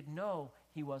that they could know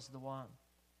he was the one.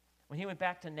 When he went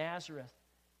back to Nazareth,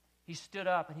 he stood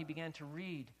up and he began to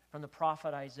read from the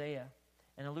prophet Isaiah.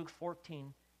 And in Luke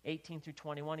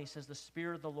 14:18-21, he says, the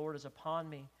Spirit of the Lord is upon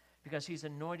me, because he's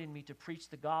anointed me to preach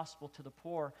the gospel to the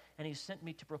poor, and he sent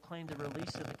me to proclaim the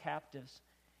release of the captives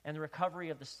and the recovery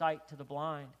of the sight to the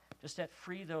blind, to set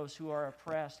free those who are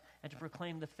oppressed, and to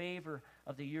proclaim the favor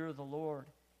of the year of the Lord.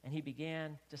 And he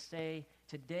began to say,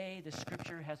 today the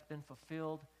scripture has been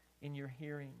fulfilled in your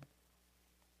hearing.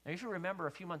 Now, if you remember,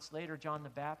 a few months later, John the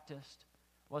Baptist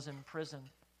was in prison.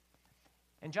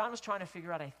 And John was trying to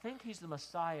figure out, I think he's the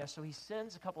Messiah, so he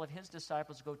sends a couple of his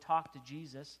disciples to go talk to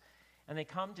Jesus. And they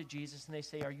come to Jesus and they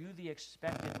say, are you the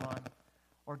expected one,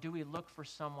 or do we look for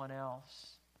someone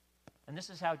else? And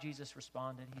this is how Jesus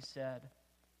responded. He said,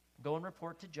 Go and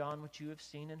report to John what you have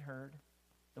seen and heard.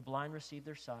 The blind receive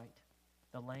their sight,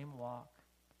 the lame walk,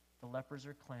 the lepers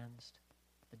are cleansed,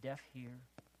 the deaf hear,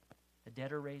 the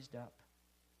dead are raised up,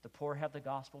 the poor have the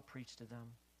gospel preached to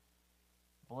them.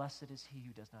 Blessed is he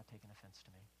who does not take an offense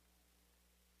to me.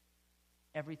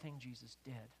 Everything Jesus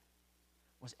did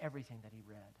was everything that he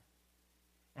read.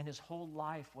 And his whole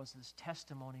life was this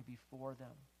testimony before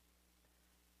them.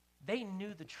 They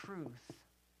knew the truth.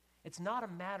 It's not a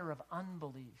matter of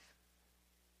unbelief.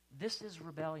 This is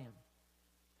rebellion.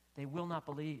 They will not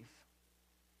believe.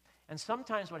 And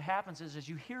sometimes what happens is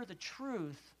you hear the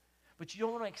truth, but you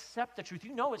don't want to accept the truth.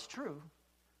 You know it's true.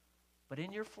 But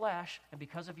in your flesh, and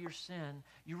because of your sin,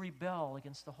 you rebel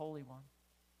against the Holy One.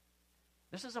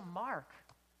 This is a mark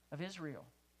of Israel.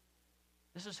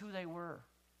 This is who they were.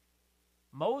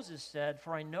 Moses said,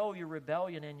 "For I know your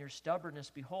rebellion and your stubbornness.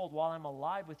 Behold, while I'm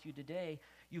alive with you today,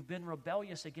 you've been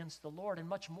rebellious against the Lord, and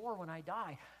much more when I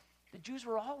die." The Jews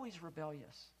were always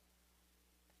rebellious.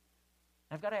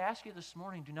 I've got to ask you this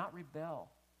morning, do not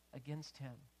rebel against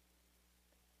him.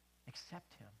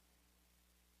 Accept him.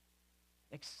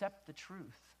 Accept the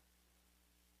truth.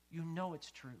 You know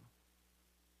it's true.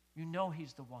 You know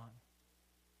he's the one.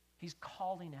 He's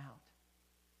calling out.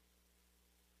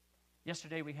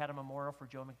 Yesterday we had a memorial for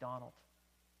Joe McDonald.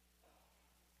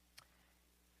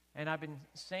 And I've been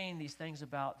saying these things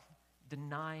about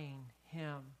denying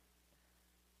him.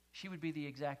 She would be the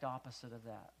exact opposite of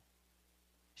that.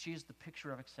 She is the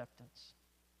picture of acceptance.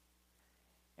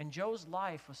 And Joe's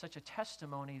life was such a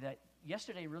testimony that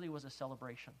yesterday really was a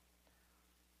celebration.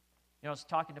 You know, I was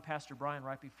talking to Pastor Brian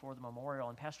right before the memorial,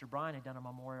 and Pastor Brian had done a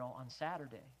memorial on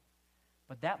Saturday.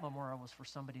 But that memorial was for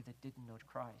somebody that didn't know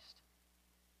Christ.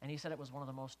 And he said it was one of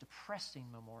the most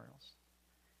depressing memorials.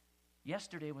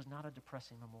 Yesterday was not a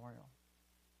depressing memorial.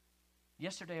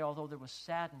 Yesterday, although there was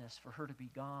sadness for her to be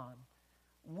gone,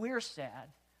 we're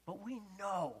sad, but we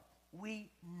know,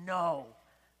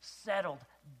 settled,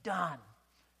 done.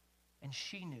 And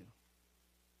she knew.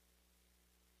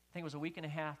 I think it was a week and a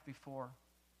half before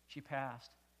she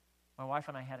passed. My wife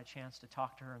and I had a chance to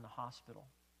talk to her in the hospital.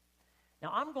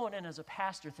 Now, I'm going in as a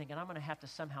pastor thinking I'm going to have to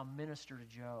somehow minister to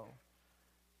Joe.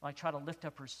 Like try to lift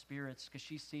up her spirits because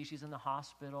she sees she's in the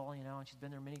hospital, you know, and she's been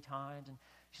there many times and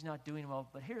she's not doing well.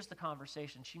 But here's the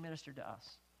conversation. She ministered to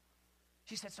us.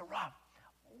 She said, "So Rob,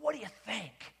 what do you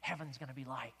think heaven's going to be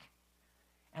like?"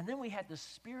 And then we had this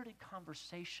spirited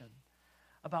conversation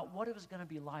about what it was going to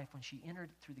be like when she entered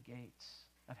through the gates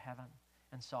of heaven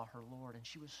and saw her Lord. And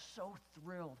she was so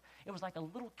thrilled. It was like a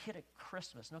little kid at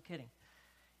Christmas, no kidding.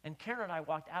 And Karen and I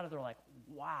walked out of there like,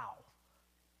 wow.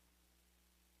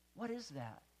 What is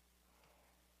that?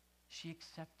 She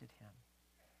accepted him.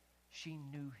 She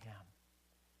knew him.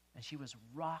 And she was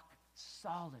rock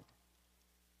solid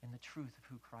in the truth of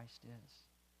who Christ is.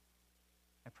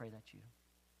 I pray that you.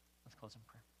 Let's close in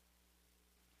prayer.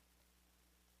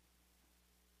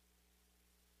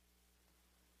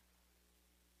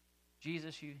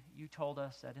 Jesus, you told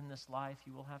us that in this life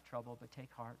you will have trouble, but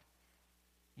take heart.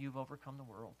 You've overcome the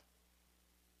world.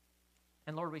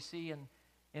 And Lord, we see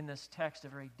in this text a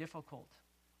very difficult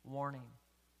warning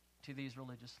to these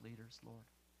religious leaders, Lord.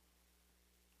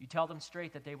 You tell them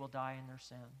straight that they will die in their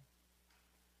sin.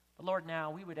 But Lord, now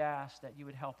we would ask that you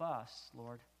would help us,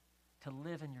 Lord, to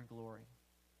live in your glory.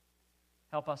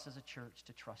 Help us as a church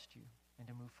to trust you and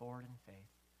to move forward in faith.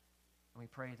 And we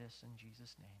pray this in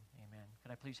Jesus' name. Amen.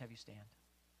 Could I please have you stand?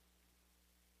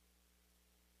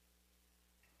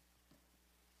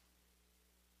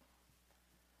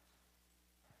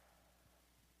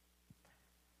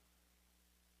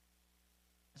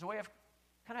 As a way of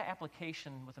kind of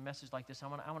application with a message like this, I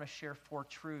want to share 4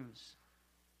 truths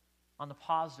on the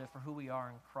positive for who we are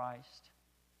in Christ.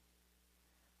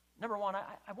 Number 1,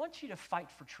 I want you to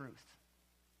fight for truth.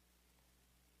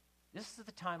 This is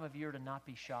the time of year to not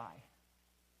be shy.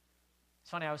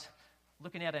 It's funny, I was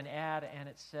looking at an ad and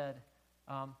it said,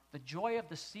 the joy of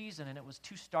the season, and it was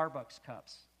 2 Starbucks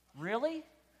cups. Really?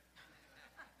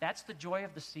 That's the joy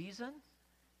of the season?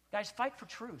 Guys, fight for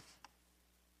truth.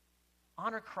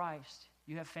 Honor Christ.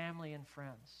 You have family and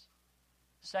friends.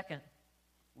 Second,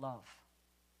 love.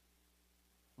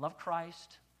 Love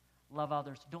Christ, love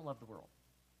others. Don't love the world.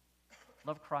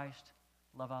 Love Christ,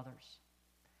 love others.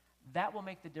 That will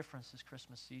make the difference this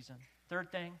Christmas season.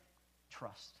 Third thing,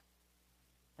 trust.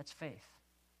 That's faith.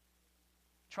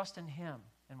 Trust in him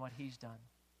and what he's done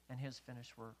and his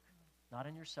finished work. Not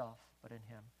in yourself, but in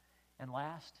him. And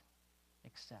last,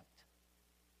 accept.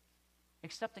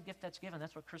 Accept the gift that's given.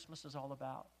 That's what Christmas is all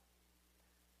about.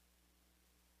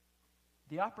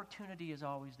 The opportunity is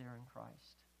always there in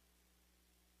Christ.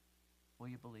 Will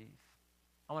you believe?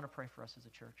 I want to pray for us as a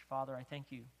church. Father, I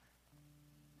thank you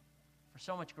for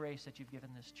so much grace that you've given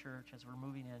this church as we're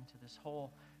moving into this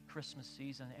whole Christmas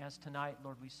season. As tonight,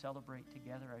 Lord, we celebrate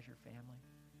together as your family.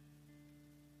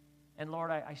 And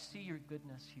Lord, I see your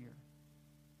goodness here.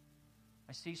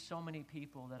 I see so many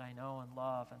people that I know and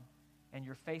love and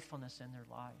your faithfulness in their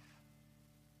life.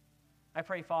 I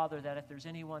pray, Father, that if there's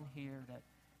anyone here that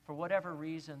for whatever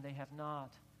reason they have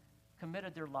not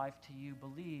committed their life to you,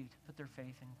 believed, put their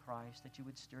faith in Christ, that you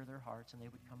would stir their hearts and they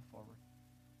would come forward.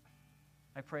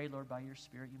 I pray, Lord, by your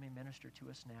Spirit, you may minister to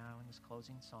us now in this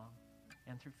closing song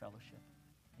and through fellowship.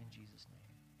 In Jesus' name.